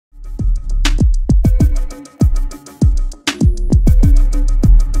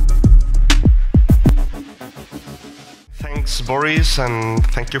Thanks, Boris, and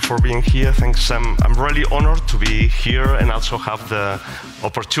thank you for being here. Thanks. I'm really honored to be here and also have the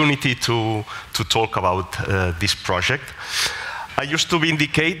opportunity to talk about this project. I used to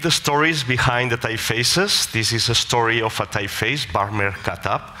indicate the stories behind the typefaces. This is a story of a typeface, Barmer cut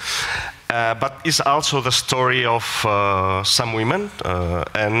up. But it's also the story of some women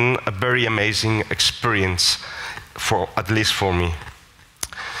and a very amazing experience, at least for me.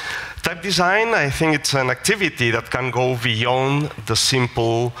 Type design, I think it's an activity that can go beyond the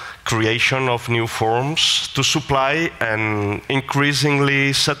simple creation of new forms to supply an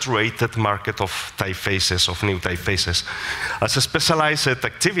increasingly saturated market of typefaces, of new typefaces. As a specialized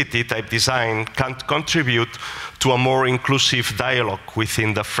activity, type design can contribute to a more inclusive dialogue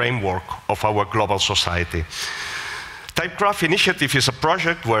within the framework of our global society. Typecraft Initiative is a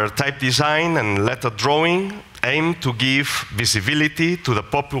project where type design and letter drawing aim to give visibility to the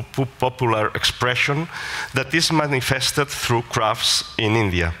popular expression that is manifested through crafts in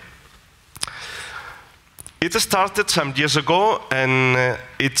India. It started some years ago, and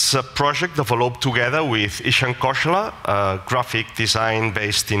it's a project developed together with Ishan Koshla, a graphic design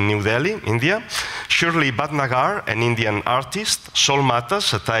based in New Delhi, India, Shirley Bhatnagar, an Indian artist, Sol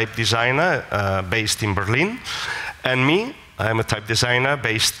Matas, a type designer based in Berlin, and me. I'm a type designer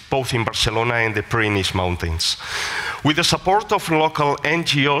based both in Barcelona and the Pyrenees Mountains. With the support of local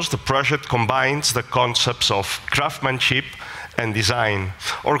NGOs, the project combines the concepts of craftsmanship and design,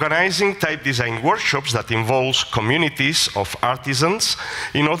 organizing type design workshops that involves communities of artisans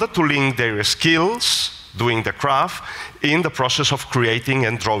in order to link their skills doing the craft in the process of creating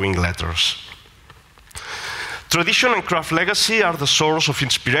and drawing letters. Tradition and craft legacy are the source of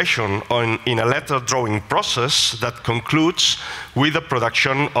inspiration in a letter drawing process that concludes with the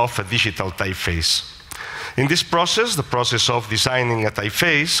production of a digital typeface. In this process, the process of designing a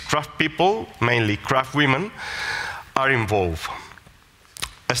typeface, craft people, mainly craft women, are involved.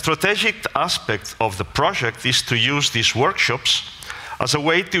 A strategic aspect of the project is to use these workshops as a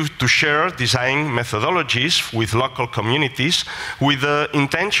way to share design methodologies with local communities with the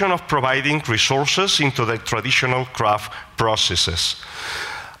intention of providing resources into the traditional craft processes.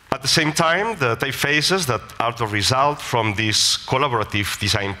 At the same time, the typefaces that are the result from this collaborative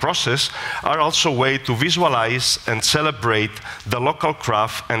design process are also a way to visualize and celebrate the local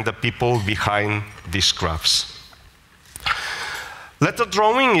craft and the people behind these crafts. Letter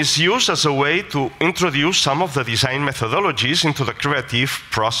drawing is used as a way to introduce some of the design methodologies into the creative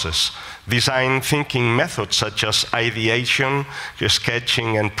process. Design thinking methods such as ideation,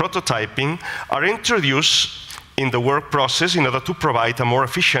 sketching, and prototyping are introduced in the work process in order to provide a more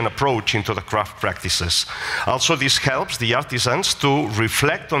efficient approach into the craft practices. Also, this helps the artisans to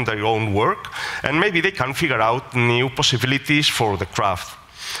reflect on their own work, and maybe they can figure out new possibilities for the craft.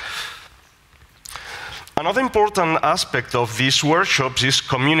 Another important aspect of these workshops is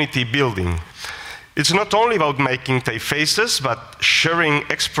community building. It's not only about making typefaces, but sharing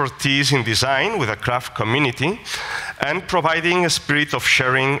expertise in design with a craft community and providing a spirit of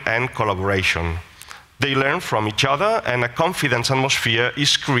sharing and collaboration. They learn from each other, and a confidence atmosphere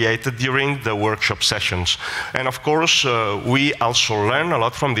is created during the workshop sessions. And of course, we also learn a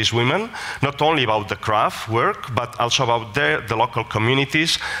lot from these women, not only about the craft work, but also about the local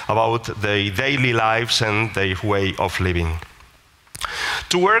communities, about their daily lives and their way of living.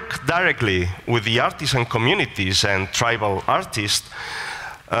 To work directly with the artisan communities and tribal artists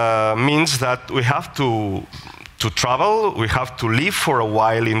means that we have to travel, we have to live for a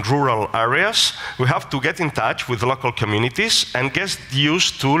while in rural areas, we have to get in touch with local communities and get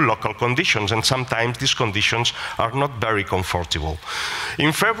used to local conditions, and sometimes these conditions are not very comfortable.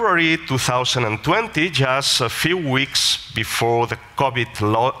 In February 2020, just a few weeks before the COVID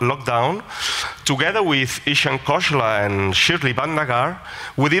lockdown, together with Ishan Koshla and Shirley Bhatnagar,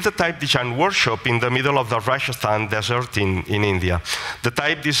 we did a type design workshop in the middle of the Rajasthan desert in India. The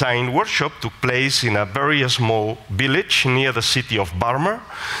type design workshop took place in a very small village near the city of Barmer,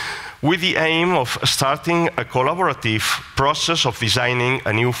 with the aim of starting a collaborative process of designing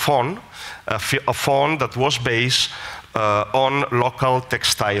a new font, a font that was based on local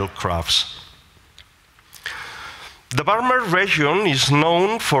textile crafts. The Barmer region is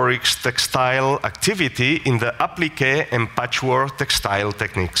known for its textile activity in the appliqué and patchwork textile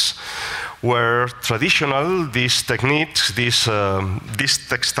techniques, where traditional these textile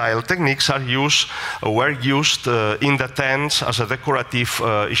techniques were used in the tents as a decorative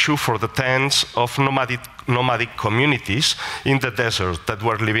issue for the tents of nomadic communities in the desert that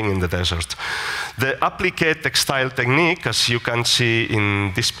were living in the desert. The appliqué textile technique, as you can see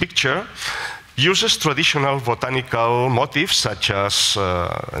in this picture, uses traditional botanical motifs, such as,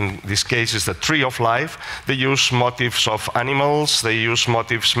 in this case, is the tree of life. They use motifs of animals. They use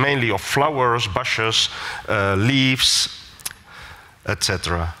motifs mainly of flowers, bushes, leaves,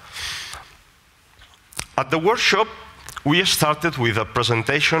 etc. At the workshop, we started with a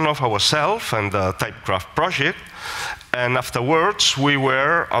presentation of ourselves and the Typecraft project, and afterwards we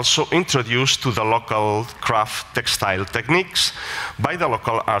were also introduced to the local craft textile techniques by the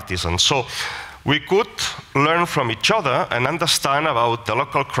local artisans. So we could learn from each other and understand about the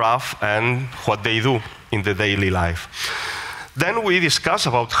local craft and what they do in the daily life. Then we discussed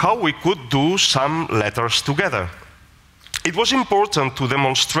about how we could do some letters together. It was important to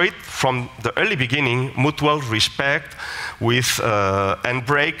demonstrate from the early beginning mutual respect and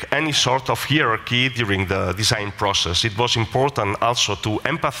break any sort of hierarchy during the design process. It was important also to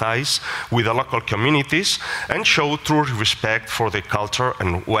empathize with the local communities and show true respect for the culture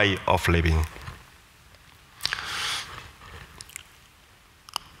and way of living.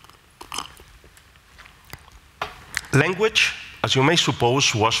 Language, as you may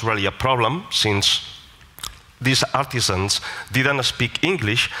suppose, was really a problem, since these artisans didn't speak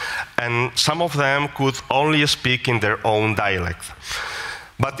English, and some of them could only speak in their own dialect.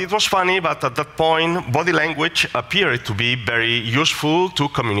 But it was funny, but at that point, body language appeared to be very useful to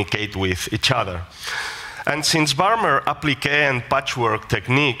communicate with each other. And since Barmer, applique, and patchwork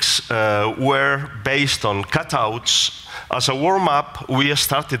techniques were based on cutouts, as a warm-up, we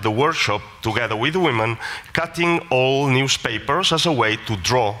started the workshop together with women, cutting all newspapers as a way to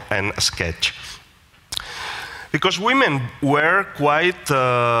draw and sketch. Because women were quite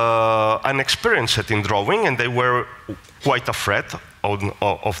unexperienced in drawing, and they were quite afraid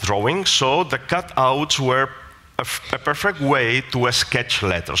of drawing, so the cutouts were a perfect way to sketch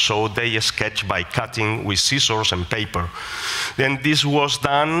letters. So they sketched by cutting with scissors and paper. Then this was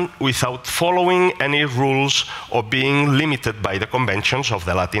done without following any rules or being limited by the conventions of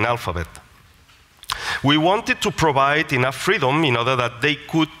the Latin alphabet. We wanted to provide enough freedom in order that they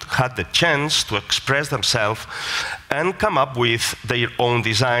could have the chance to express themselves and come up with their own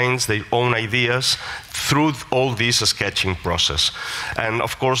designs, their own ideas through all this sketching process. And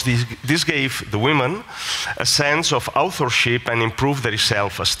of course, this gave the women a sense of authorship and improved their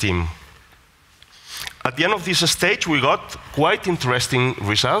self-esteem. At the end of this stage, we got quite interesting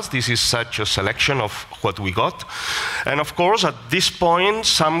results. This is such a selection of what we got. And of course, at this point,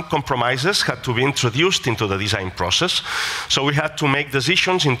 some compromises had to be introduced into the design process. So we had to make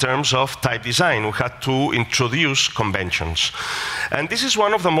decisions in terms of type design. We had to introduce conventions. And this is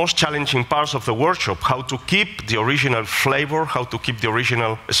one of the most challenging parts of the workshop, how to keep the original flavor, how to keep the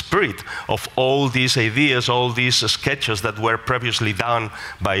original spirit of all these ideas, all these sketches that were previously done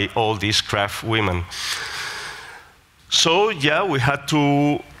by all these craft women. So, yeah, we had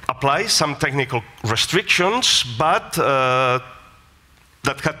to apply some technical restrictions, but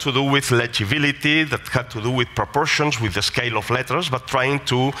that had to do with legibility, that had to do with proportions, with the scale of letters, but trying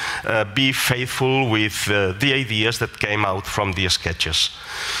to be faithful with the ideas that came out from the sketches.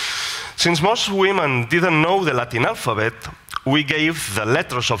 Since most women didn't know the Latin alphabet, we gave the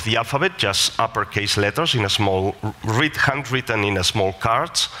letters of the alphabet, just uppercase letters, in a small, handwritten in a small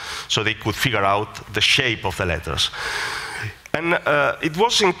cards, so they could figure out the shape of the letters. And it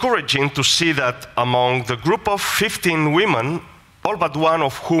was encouraging to see that among the group of 15 women, all but one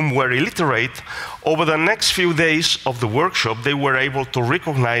of whom were illiterate, over the next few days of the workshop, they were able to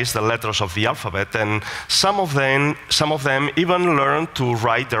recognize the letters of the alphabet, and some of them even learned to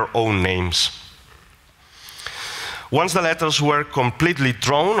write their own names. Once the letters were completely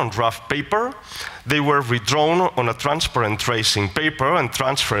drawn on rough paper, they were redrawn on a transparent tracing paper and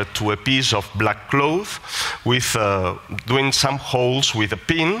transferred to a piece of black cloth with doing some holes with a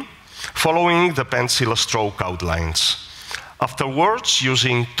pin, following the pencil stroke outlines. Afterwards,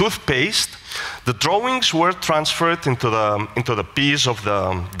 using toothpaste, the drawings were transferred into the piece of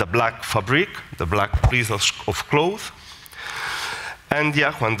the black fabric, the black piece of cloth. And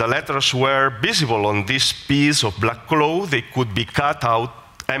yeah, when the letters were visible on this piece of black cloth, they could be cut out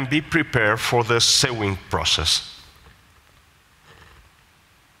and be prepared for the sewing process.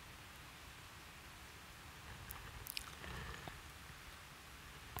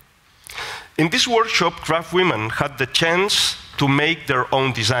 In this workshop, craft women had the chance to make their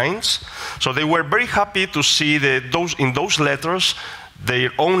own designs, so they were very happy to see in those letters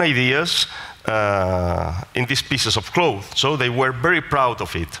their own ideas in these pieces of cloth, so they were very proud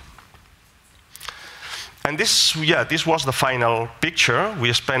of it. And this was the final picture.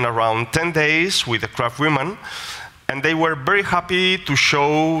 We spent around 10 days with the craft women, and they were very happy to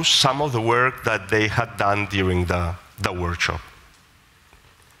show some of the work that they had done during the workshop.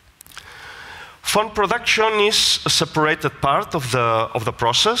 Font production is a separated part of the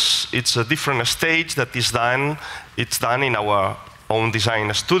process. It's a different stage that is done. It's done in our own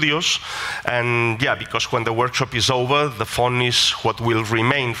design studios. And yeah, because when the workshop is over, the font is what will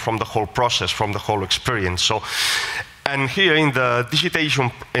remain from the whole process, from the whole experience. So, and here in the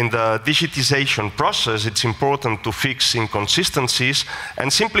digitization process, it's important to fix inconsistencies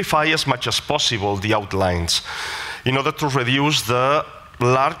and simplify as much as possible the outlines in order to reduce the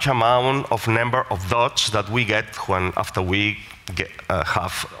large amount of number of dots that we get after we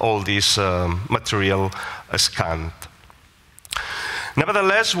have all this material scanned.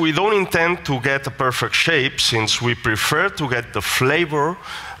 Nevertheless, we don't intend to get a perfect shape, since we prefer to get the flavor,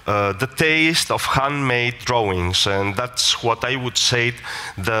 the taste of handmade drawings, and that's what I would say,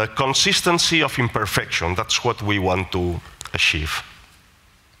 the consistency of imperfection. That's what we want to achieve.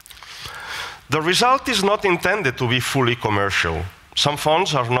 The result is not intended to be fully commercial. Some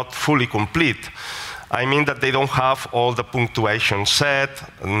fonts are not fully complete. I mean that they don't have all the punctuation set,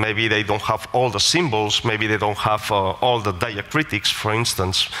 maybe they don't have all the symbols, maybe they don't have all the diacritics, for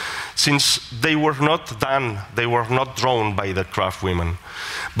instance, since they were not done, they were not drawn by the craft women.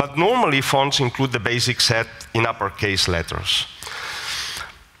 But normally fonts include the basic set in uppercase letters.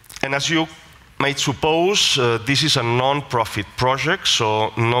 And as you might suppose, this is a non-profit project,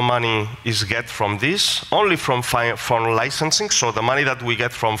 so no money is get from this, only from font licensing. So the money that we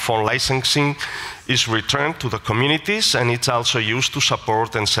get from font licensing is returned to the communities, and it's also used to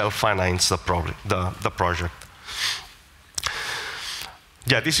support and self-finance the project.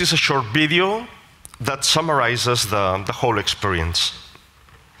 Yeah, this is a short video that summarizes the whole experience.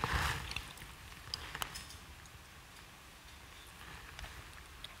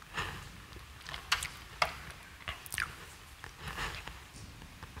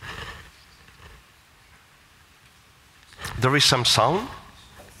 There is some sound.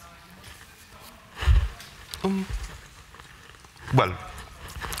 Well,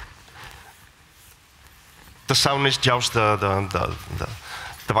 the sound is just the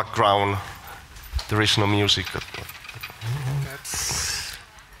background. There is no music. It's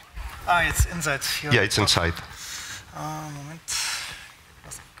inside here. Yeah, it's inside. Moment.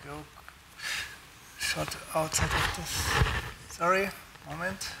 Let's go shot outside of this. Sorry,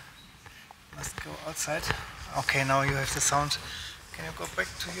 moment. Must go outside. Okay, now you have the sound. Can you go back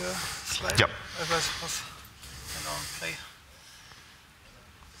to your slide? Yep. I suppose and on play.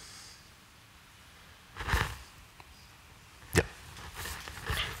 Yep.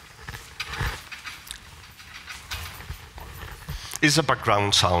 It's a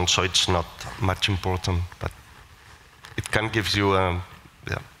background sound, so it's not much important, but it can give you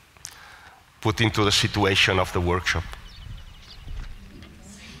put into the situation of the workshop.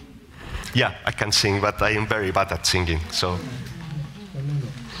 Yeah, I can sing, but I am very bad at singing, so.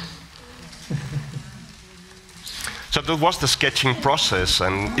 So that was the sketching process,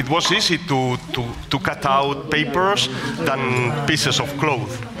 and it was easy to cut out papers than pieces of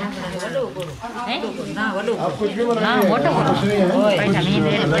cloth.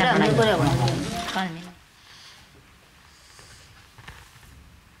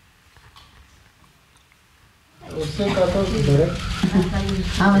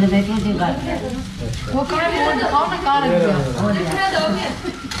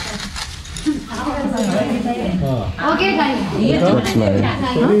 That's nice.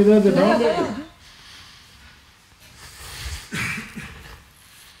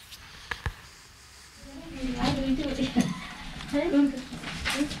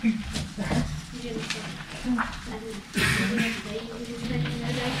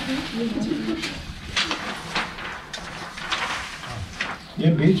 ये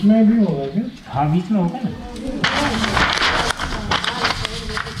बीच में भी होगा क्या? हाँ, बीच में होगा ना।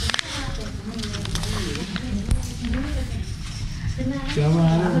 क्या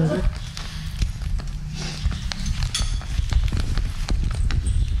बना रहे हो?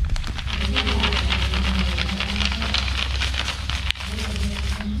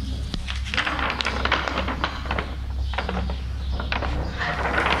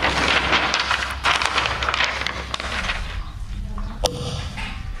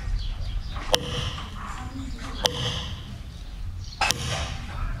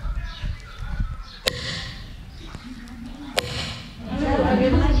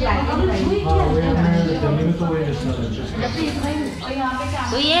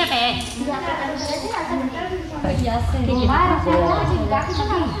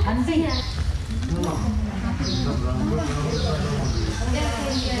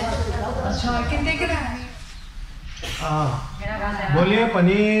 बोलिए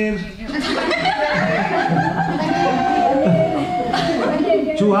पनीर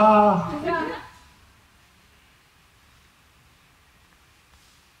चूहा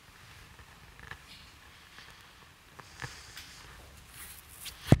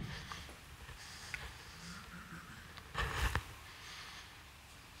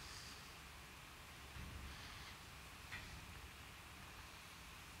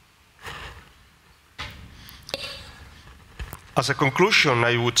As a conclusion,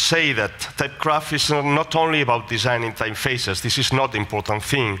 I would say that Typecraft is not only about designing typefaces. This is not the important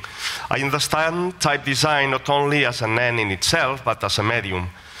thing. I understand type design not only as an end in itself, but as a medium.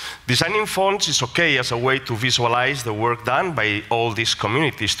 Designing fonts is okay as a way to visualize the work done by all these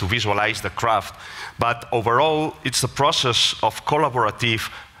communities, to visualize the craft. But overall, it's the process of collaborative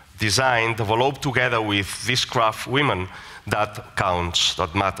design developed together with these craft women that counts,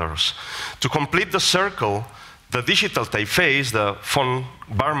 that matters. To complete the circle, the digital typeface, the font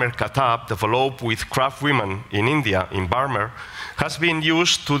Barmer Katab, developed with craft women in India, in Barmer, has been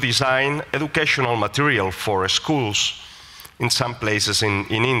used to design educational material for schools in some places in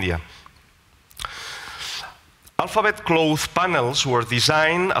India. Alphabet cloth panels were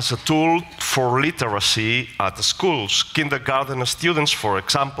designed as a tool for literacy at schools. Kindergarten students, for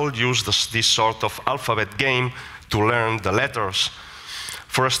example, use this sort of alphabet game to learn the letters.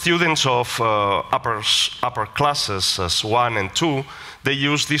 For students of upper classes, as 1 and 2, they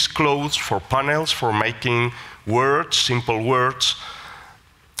use these clothes for panels for making words, simple words,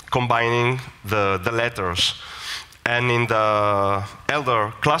 combining the letters. And in the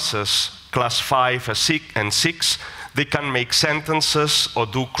elder classes, class 5 and 6, they can make sentences or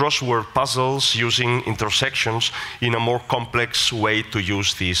do crossword puzzles using intersections in a more complex way to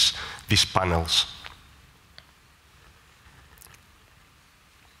use these panels.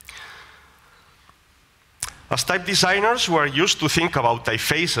 As type designers, we are used to think about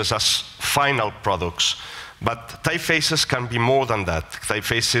typefaces as final products. But typefaces can be more than that.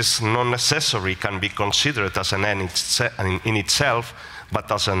 Typefaces, not necessarily, can be considered as an end in itself,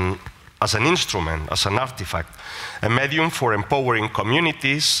 but as an instrument, as an artifact, a medium for empowering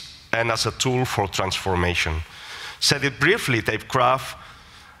communities and as a tool for transformation. Said it briefly, Typecraft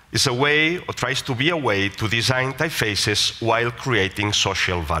is a way, or tries to be a way, to design typefaces while creating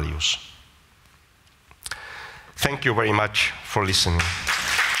social values. Thank you very much for listening.